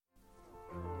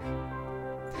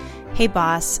Hey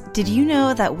boss, did you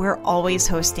know that we're always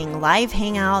hosting live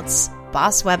hangouts,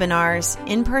 boss webinars,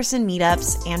 in-person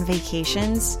meetups, and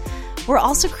vacations? We're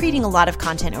also creating a lot of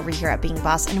content over here at Being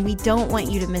Boss, and we don't want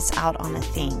you to miss out on a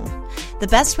thing. The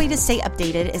best way to stay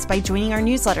updated is by joining our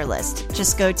newsletter list.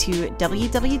 Just go to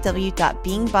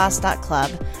www.beingboss.club,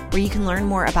 where you can learn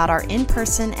more about our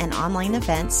in-person and online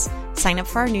events, sign up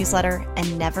for our newsletter,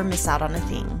 and never miss out on a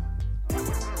thing.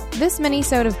 This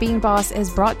minisode of Being Boss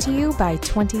is brought to you by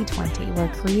 2020, where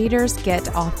creators get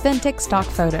authentic stock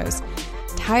photos.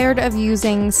 Tired of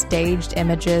using staged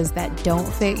images that don't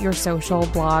fit your social,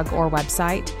 blog, or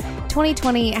website?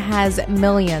 2020 has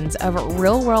millions of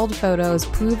real-world photos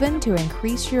proven to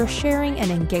increase your sharing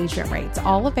and engagement rates,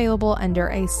 all available under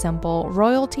a simple,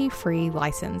 royalty-free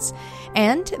license.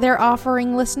 And they're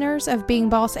offering listeners of Being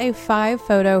Boss a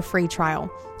 5-photo free trial.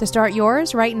 To start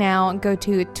yours right now, go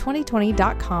to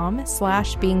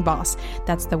 2020.com/beingboss.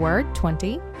 That's the word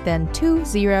 20, then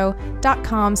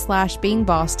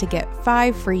 20.com/beingboss to get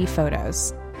 5 free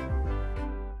photos.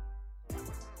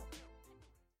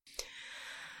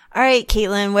 All right,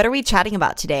 Caitlin, what are we chatting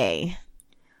about today?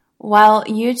 Well,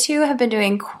 you two have been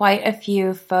doing quite a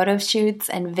few photo shoots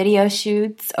and video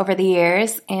shoots over the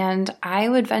years, and I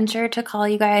would venture to call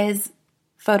you guys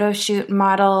photo shoot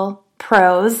model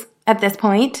pros at this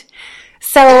point.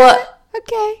 So,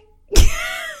 okay.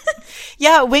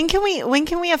 Yeah, when can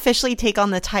we officially take on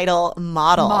the title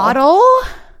model? Model?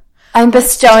 I'm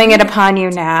bestowing it upon you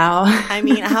now. I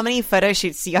mean, how many photo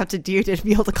shoots do you have to do to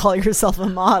be able to call yourself a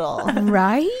model?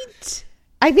 Right?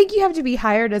 I think you have to be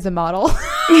hired as a model.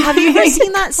 Have you ever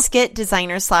seen that skit,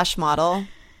 Designer/Model?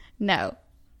 No.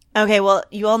 Okay, well,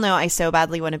 you all know I so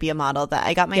badly want to be a model that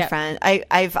I got my friend.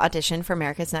 I've auditioned for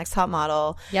America's Next Top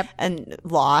Model. Yep. And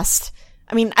lost.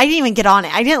 I mean, I didn't even get on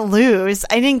it. I didn't lose.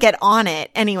 I didn't get on it.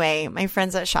 Anyway, my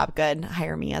friends at Shop Good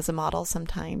hire me as a model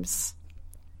sometimes.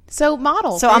 So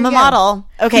model. So I'm a model.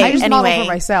 Okay, I just anyway. model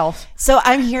for myself. So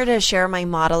I'm here to share my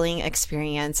modeling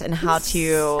experience and how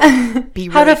to be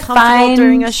really comfortable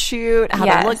during a shoot, how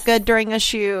to look good during a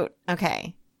shoot.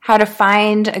 Okay. How to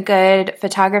find a good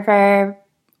photographer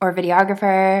or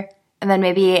videographer, and then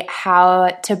maybe how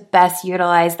to best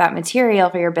utilize that material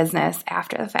for your business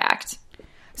after the fact.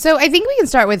 So I think we can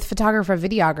start with photographer,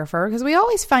 videographer, because we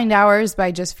always find ours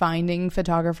by just finding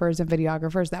photographers and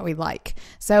videographers that we like.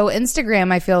 So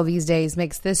Instagram, I feel these days,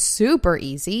 makes this super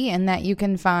easy in that you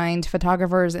can find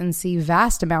photographers and see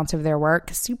vast amounts of their work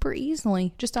super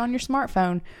easily just on your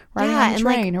smartphone, riding on the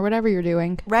train or whatever you're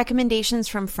doing. Recommendations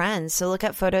from friends. So look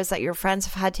at photos that your friends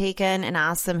have had taken and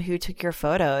ask them who took your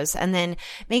photos, and then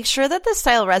make sure that the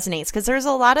style resonates, because there's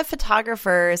a lot of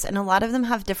photographers and a lot of them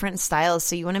have different styles.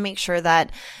 So you want to make sure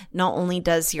that not only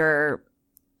does your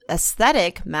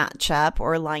aesthetic match up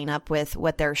or line up with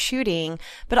what they're shooting,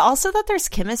 but also that there's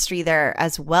chemistry there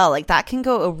as well. Like that can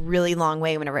go a really long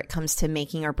way whenever it comes to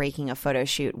making or breaking a photo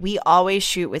shoot. We always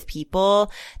shoot with people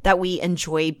that we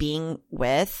enjoy being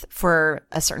with for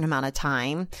a certain amount of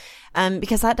time,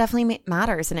 because that definitely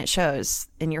matters and it shows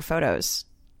in your photos.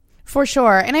 For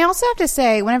sure. And I also have to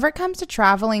say, whenever it comes to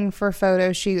traveling for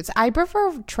photo shoots, I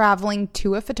prefer traveling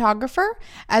to a photographer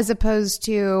as opposed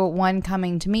to one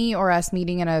coming to me or us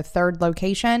meeting in a third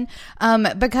location,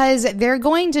 because they're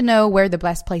going to know where the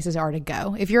best places are to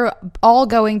go. If you're all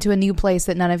going to a new place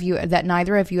that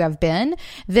neither of you have been,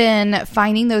 then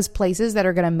finding those places that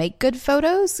are going to make good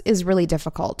photos is really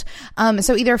difficult.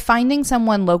 So either finding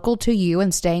someone local to you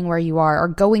and staying where you are, or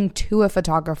going to a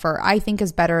photographer, I think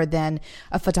is better than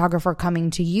a photographer coming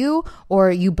to you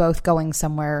or you both going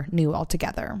somewhere new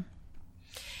altogether.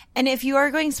 And if you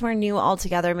are going somewhere new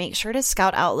altogether, make sure to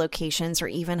scout out locations or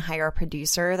even hire a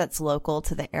producer that's local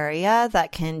to the area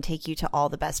that can take you to all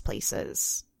the best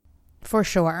places. For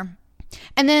sure.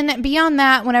 And then beyond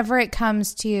that, whenever it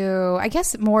comes to, I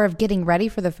guess, more of getting ready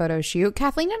for the photo shoot,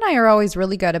 Kathleen and I are always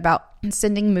really good about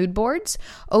sending mood boards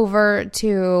over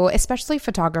to especially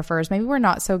photographers. Maybe we're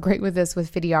not so great with this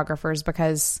with videographers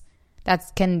because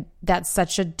that's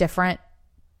such a different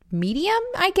medium,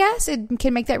 I guess. It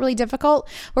can make that really difficult.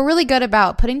 We're really good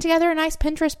about putting together a nice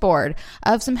Pinterest board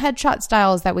of some headshot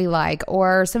styles that we like,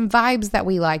 or some vibes that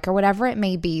we like, or whatever it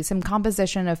may be, some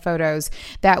composition of photos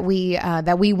that we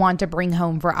want to bring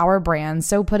home for our brand.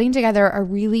 So putting together a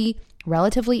really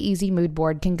relatively easy mood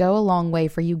board can go a long way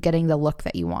for you getting the look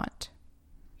that you want.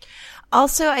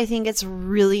 Also, I think it's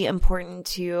really important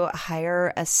to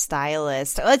hire a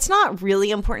stylist. It's not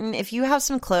really important. If you have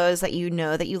some clothes that you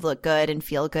know that you look good and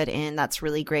feel good in, that's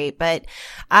really great. But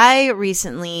I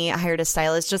recently hired a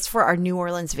stylist just for our New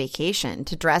Orleans vacation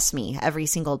to dress me every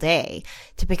single day,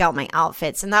 to pick out my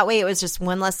outfits. And that way it was just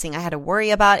one less thing I had to worry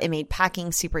about. It made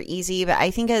packing super easy. But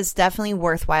I think it's definitely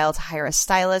worthwhile to hire a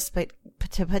stylist, but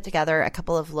to put together a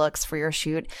couple of looks for your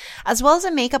shoot, as well as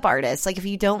a makeup artist. Like if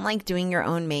you don't like doing your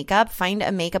own makeup, find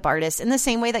a makeup artist in the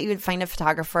same way that you would find a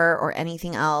photographer or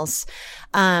anything else,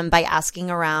 by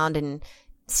asking around and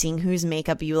seeing whose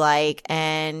makeup you like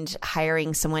and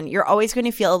hiring someone. You're always going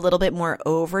to feel a little bit more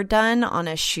overdone on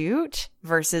a shoot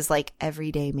versus like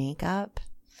everyday makeup.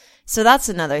 So that's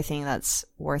another thing that's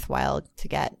worthwhile to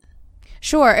get.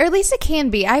 Sure, or at least it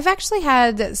can be. I've actually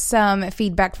had some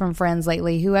feedback from friends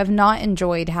lately who have not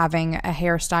enjoyed having a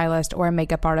hairstylist or a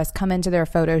makeup artist come into their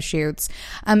photo shoots.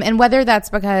 And whether that's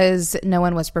because no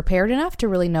one was prepared enough to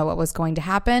really know what was going to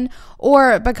happen,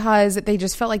 or because they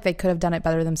just felt like they could have done it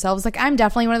better themselves. Like, I'm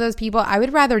definitely one of those people. I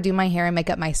would rather do my hair and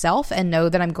makeup myself and know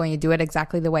that I'm going to do it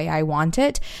exactly the way I want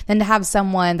it than to have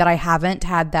someone that I haven't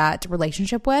had that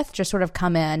relationship with just sort of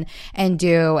come in and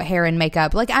do hair and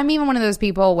makeup. Like, I'm even one of those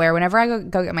people where whenever I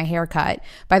go get my hair cut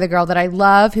by the girl that I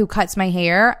love who cuts my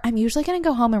hair, I'm usually going to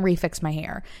go home and refix my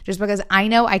hair just because I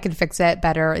know I can fix it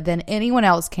better than anyone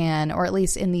else can, or at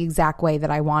least in the exact way that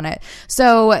I want it.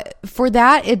 So for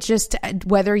that, it just,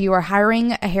 whether you are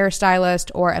hiring a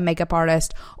hairstylist or a makeup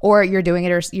artist or you're doing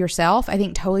it yourself, I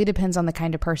think totally depends on the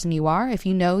kind of person you are. If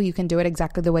you know you can do it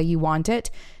exactly the way you want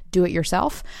it, do it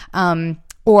yourself.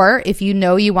 Or if you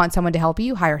know you want someone to help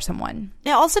you, hire someone. It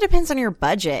also depends on your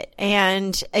budget.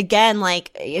 And again,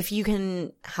 like if you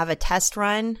can have a test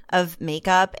run of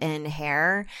makeup and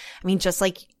hair, I mean, just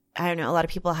like, I don't know, a lot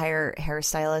of people hire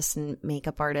hairstylists and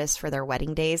makeup artists for their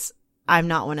wedding days. I'm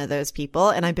not one of those people,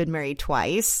 and I've been married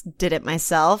twice, did it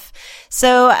myself.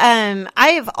 So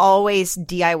I've always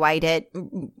DIY'd it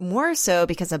more so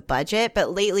because of budget,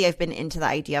 but lately I've been into the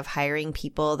idea of hiring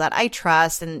people that I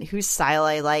trust and whose style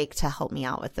I like to help me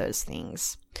out with those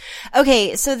things.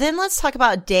 Okay, so then let's talk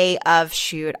about day of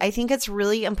shoot. I think it's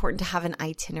really important to have an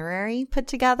itinerary put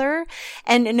together.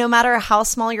 And no matter how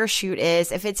small your shoot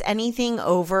is, if it's anything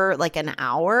over like an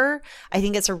hour, I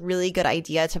think it's a really good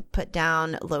idea to put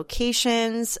down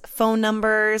locations, phone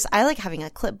numbers. I like having a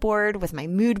clipboard with my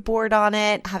mood board on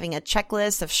it, having a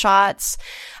checklist of shots.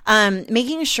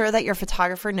 Making sure that your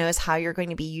photographer knows how you're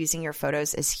going to be using your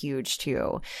photos is huge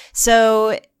too.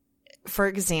 So for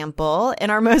example, in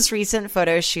our most recent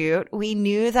photo shoot, we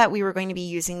knew that we were going to be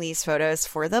using these photos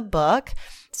for the book.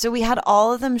 So we had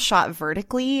all of them shot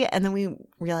vertically, and then we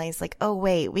realized like, oh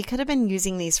wait, we could have been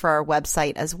using these for our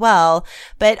website as well,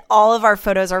 but all of our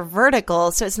photos are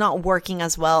vertical, so it's not working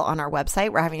as well on our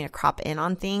website. We're having to crop in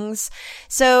on things.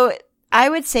 So I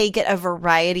would say get a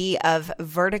variety of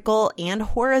vertical and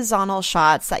horizontal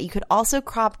shots that you could also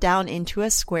crop down into a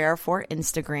square for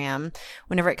Instagram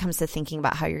whenever it comes to thinking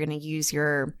about how you're going to use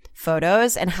your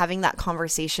photos, and having that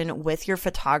conversation with your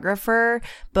photographer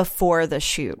before the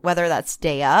shoot, whether that's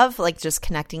day of, like just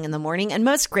connecting in the morning. And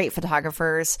most great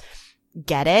photographers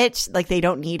get it. Like they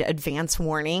don't need advance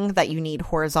warning that you need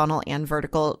horizontal and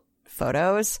vertical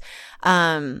photos.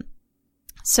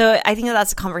 So I think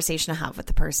that's a conversation to have with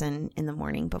the person in the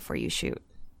morning before you shoot.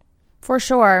 For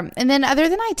sure. And then other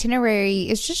than itinerary,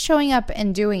 it's just showing up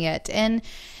and doing it. And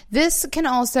this can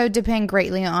also depend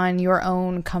greatly on your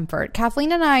own comfort.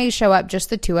 Kathleen and I show up,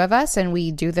 just the two of us, and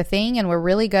we do the thing, and we're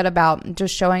really good about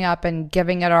just showing up and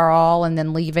giving it our all and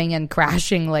then leaving and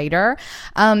crashing later.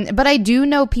 But I do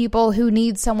know people who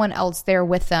need someone else there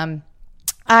with them.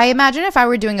 I imagine if I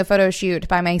were doing a photo shoot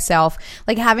by myself,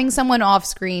 like having someone off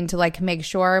screen to like make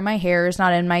sure my hair is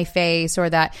not in my face or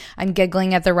that I'm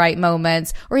giggling at the right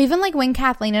moments, or even like when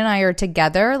Kathleen and I are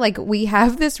together, like we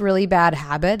have this really bad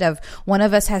habit of one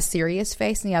of us has serious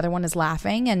face and the other one is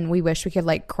laughing, and we wish we could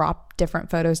like crop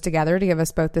different photos together to give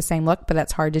us both the same look, but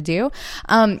that's hard to do.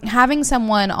 Having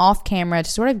someone off camera to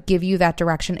sort of give you that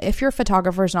direction. If your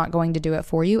photographer is not going to do it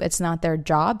for you, it's not their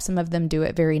job. Some of them do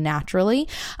it very naturally,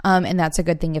 and that's a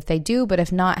good thing if they do. But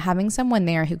if not, having someone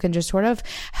there who can just sort of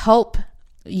help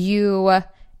you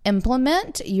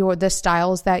implement the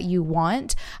styles that you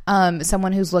want,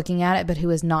 someone who's looking at it but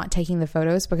who is not taking the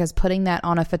photos, because putting that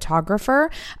on a photographer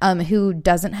who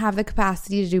doesn't have the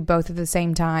capacity to do both at the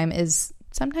same time is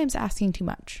sometimes asking too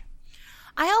much.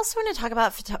 I also want to talk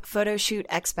about photo shoot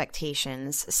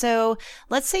expectations. So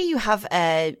let's say you have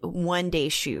a 1-day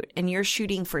shoot and you're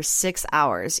shooting for 6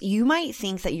 hours. You might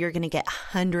think that you're going to get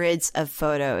hundreds of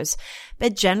photos,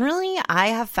 but generally I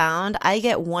have found I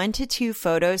get 1 to 2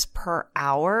 photos per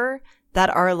hour that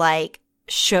are like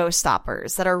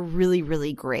showstoppers that are really,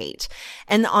 really great.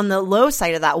 And on the low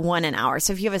side of that, 1 hour.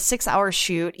 So if you have a 6-hour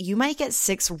shoot, you might get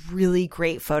 6 really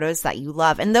great photos that you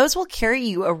love. And those will carry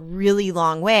you a really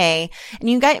long way. And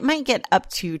you might get up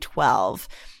to 12.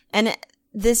 And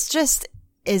this just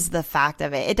is the fact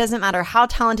of it. It doesn't matter how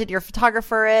talented your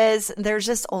photographer is. There's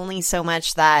just only so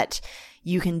much that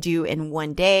you can do in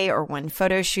one day or one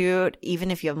photo shoot,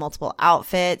 even if you have multiple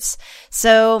outfits.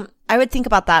 So I would think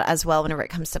about that as well whenever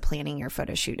it comes to planning your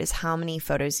photo shoot, is how many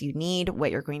photos you need, what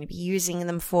you're going to be using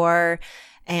them for,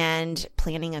 and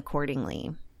planning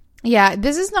accordingly. Yeah,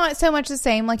 this is not so much the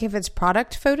same like if it's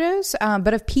product photos,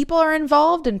 but if people are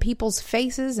involved and people's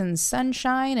faces and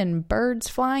sunshine and birds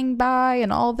flying by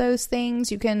and all those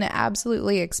things, you can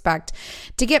absolutely expect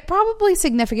to get probably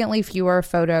significantly fewer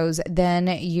photos than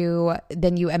you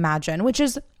imagine, which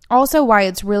is also why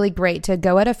it's really great to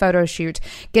go at a photo shoot,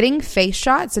 getting face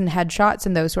shots and headshots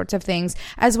and those sorts of things,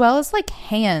 as well as like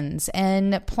hands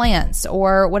and plants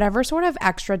or whatever sort of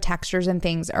extra textures and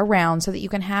things around, so that you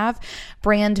can have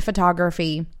brand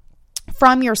photography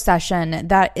from your session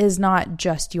that is not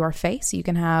just your face. You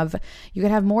can have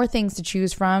more things to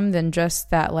choose from than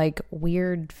just that like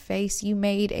weird face you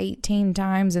made 18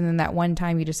 times and then that one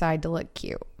time you decide to look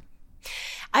cute.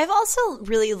 I've also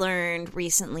really learned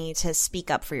recently to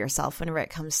speak up for yourself whenever it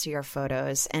comes to your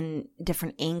photos and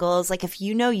different angles. Like if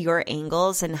you know your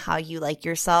angles and how you like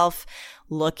yourself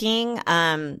looking,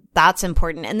 that's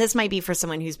important. And this might be for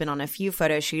someone who's been on a few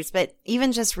photo shoots, but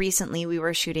even just recently we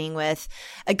were shooting with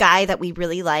a guy that we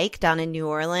really like down in New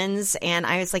Orleans. And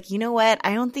I was like, you know what?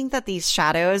 I don't think that these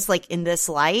shadows like in this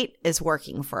light is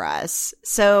working for us.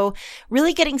 So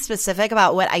really getting specific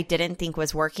about what I didn't think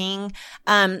was working.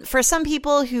 For some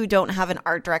people who don't have an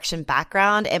art direction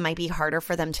background, it might be harder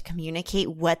for them to communicate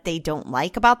what they don't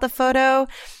like about the photo.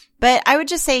 But I would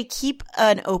just say keep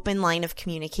an open line of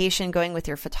communication going with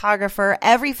your photographer.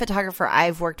 Every photographer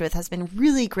I've worked with has been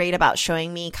really great about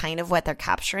showing me kind of what they're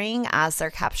capturing as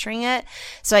they're capturing it,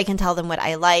 so I can tell them what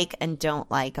I like and don't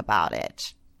like about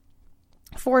it.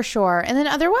 For sure. And then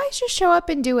otherwise just show up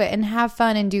and do it and have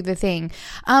fun and do the thing.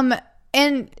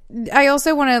 And I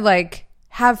also want to like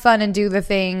have fun and do the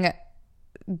thing,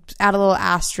 add a little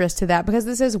asterisk to that, because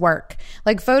this is work.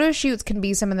 Like photo shoots can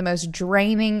be some of the most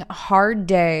draining, hard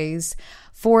days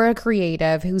for a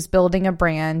creative who's building a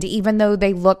brand. Even though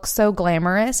they look so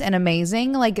glamorous and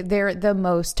amazing, like they're the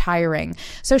most tiring.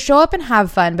 So show up and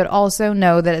have fun, but also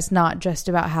know that it's not just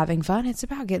about having fun. It's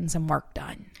about getting some work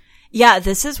done. Yeah,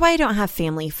 this is why I don't have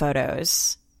family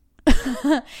photos.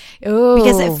 Ooh,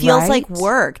 because it feels right? like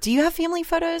work. Do you have family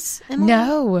photos, Emily?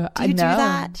 No. Do you do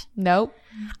that? Nope.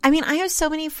 I mean, I have so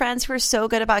many friends who are so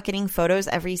good about getting photos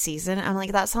every season. I'm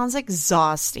like, that sounds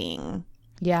exhausting.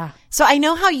 Yeah. So I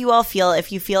know how you all feel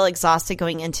if you feel exhausted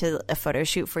going into a photo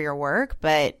shoot for your work,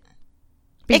 but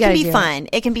it can be fun.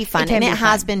 It can be fun. And it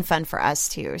has been fun for us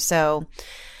too. So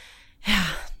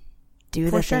do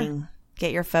the thing.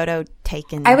 Get your photo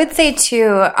taken. I would say too,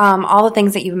 all the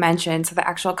things that you mentioned, so the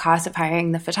actual cost of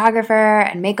hiring the photographer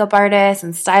and makeup artist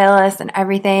and stylist and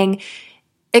everything,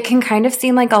 it can kind of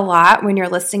seem like a lot when you're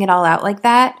listing it all out like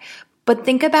that. But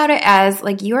think about it as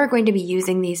like you are going to be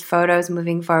using these photos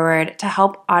moving forward to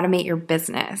help automate your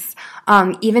business.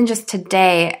 Even just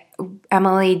today,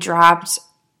 Emily dropped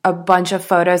a bunch of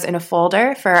photos in a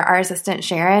folder for our assistant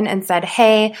Sharon and said,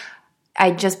 hey,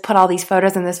 I just put all these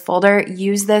photos in this folder.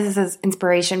 Use this as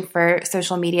inspiration for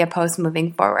social media posts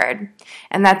moving forward.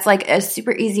 And that's like a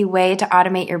super easy way to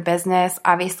automate your business.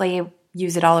 Obviously,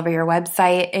 use it all over your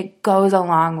website. It goes a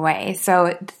long way.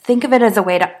 So think of it as a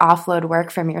way to offload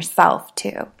work from yourself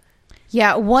too.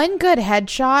 Yeah, one good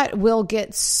headshot will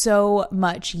get so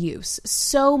much use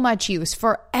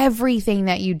for everything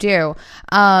that you do.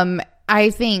 I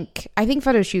think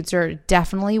photo shoots are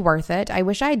definitely worth it. I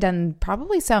wish I had done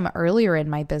probably some earlier in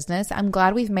my business. I'm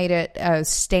glad we've made it a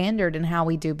standard in how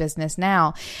we do business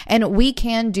now. And we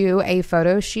can do a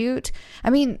photo shoot. I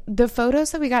mean, the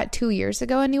photos that we got 2 years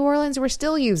ago in New Orleans, we're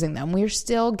still using them. We're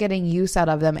still getting use out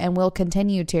of them, and we'll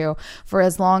continue to for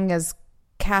as long as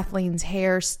Kathleen's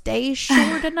hair stays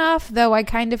short enough, though I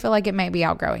kind of feel like it might be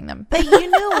outgrowing them. But you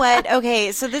know what?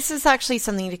 Okay, so this is actually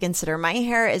something to consider. My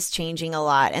hair is changing a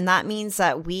lot, and that means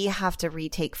that we have to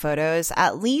retake photos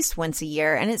at least once a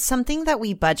year, and it's something that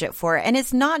we budget for. And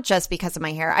it's not just because of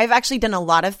my hair. I've actually done a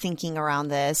lot of thinking around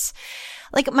this.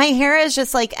 Like my hair is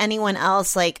just like anyone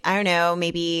else. Like, I don't know,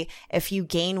 maybe if you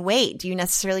gain weight, do you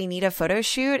necessarily need a photo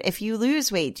shoot? If you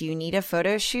lose weight, do you need a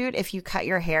photo shoot? If you cut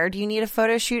your hair, do you need a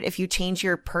photo shoot? If you change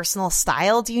your personal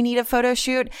style, do you need a photo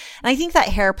shoot? And I think that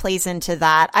hair plays into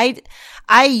that.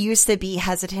 I used to be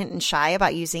hesitant and shy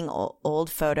about using old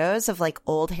photos of like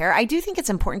old hair. I do think it's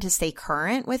important to stay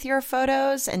current with your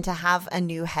photos and to have a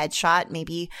new headshot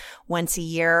maybe once a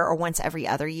year or once every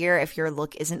other year if your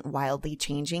look isn't wildly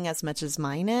changing as much as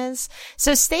mine is.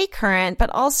 So stay current, but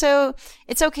also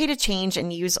it's okay to change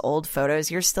and use old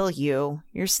photos. You're still you.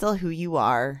 You're still who you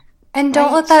are. And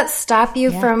don't let that stop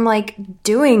you from like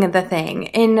doing the thing.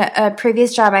 In a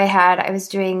previous job I had, I was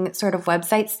doing sort of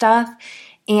website stuff.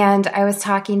 And I was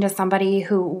talking to somebody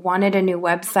who wanted a new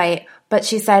website, but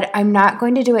she said, I'm not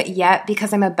going to do it yet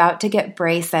because I'm about to get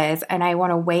braces and I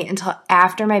want to wait until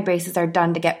after my braces are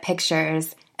done to get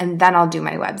pictures and then I'll do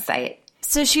my website.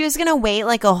 So she was going to wait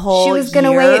like a whole year. She was going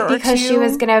to wait because she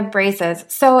was going to have braces.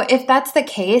 So if that's the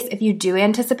case, if you do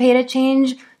anticipate a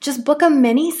change, just book a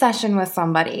mini session with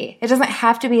somebody. It doesn't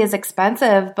have to be as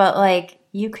expensive, but like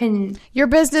you can. Your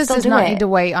business does not need to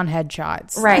wait on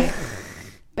headshots. Right.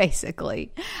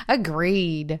 Basically.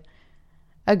 Agreed.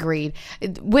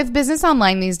 With business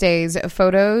online these days,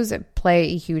 photos play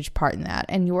a huge part in that.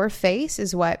 And your face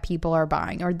is what people are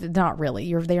buying. Or not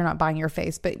really. They're not buying your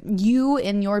face. But you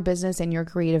in your business and your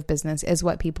creative business is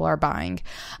what people are buying.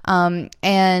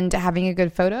 And having a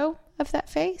good photo of that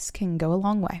face can go a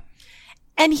long way.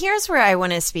 And here's where I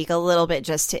want to speak a little bit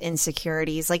just to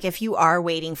insecurities. Like if you are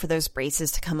waiting for those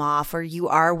braces to come off or you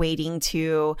are waiting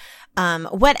to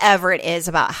whatever it is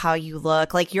about how you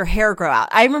look, like your hair grow out.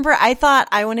 I remember I thought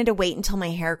I wanted to wait until my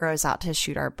hair grows out to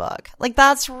shoot our book. Like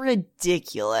that's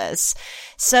ridiculous.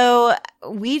 So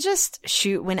we just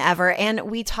shoot whenever and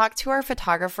we talk to our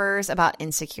photographers about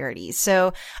insecurities.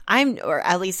 So or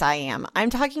at least I am. I'm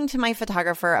talking to my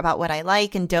photographer about what I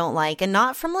like and don't like and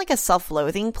not from like a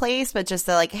self-loathing place, but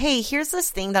just like, hey, here's this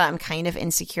thing that I'm kind of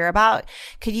insecure about.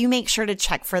 Could you make sure to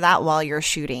check for that while you're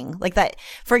shooting? Like that,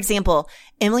 for example,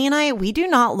 Emily and I, we do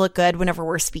not look good whenever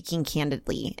we're speaking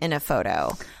candidly in a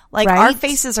photo. Like our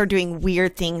faces are doing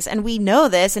weird things and we know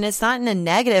this and it's not in a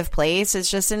negative place. It's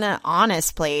just in an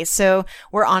honest place. So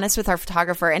we're honest with our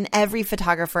photographer and every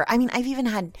photographer. I mean, I've even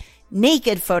had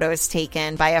naked photos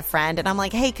taken by a friend and I'm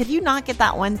like, hey, could you not get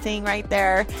that one thing right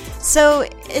there? So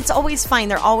it's always fine.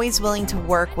 They're always willing to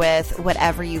work with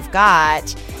whatever you've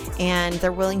got and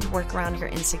they're willing to work around your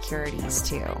insecurities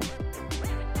too.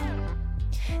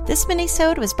 This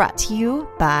minisode was brought to you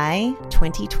by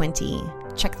 2020.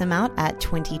 Check them out at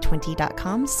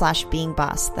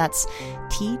 2020.com/beingboss. That's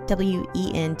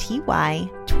TWENTY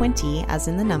 20 as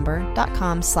in the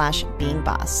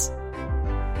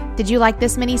number.com/beingboss. Did you like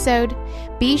this minisode?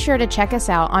 Be sure to check us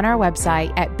out on our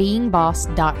website at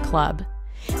beingboss.club.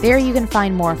 There you can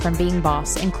find more from Being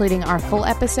Boss, including our full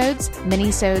episodes,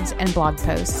 minisodes, and blog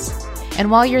posts. And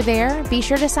while you're there, be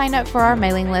sure to sign up for our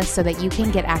mailing list so that you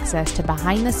can get access to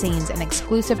behind the scenes and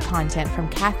exclusive content from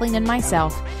Kathleen and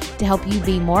myself to help you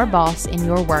be more boss in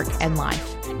your work and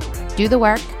life. Do the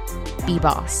work, be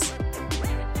boss.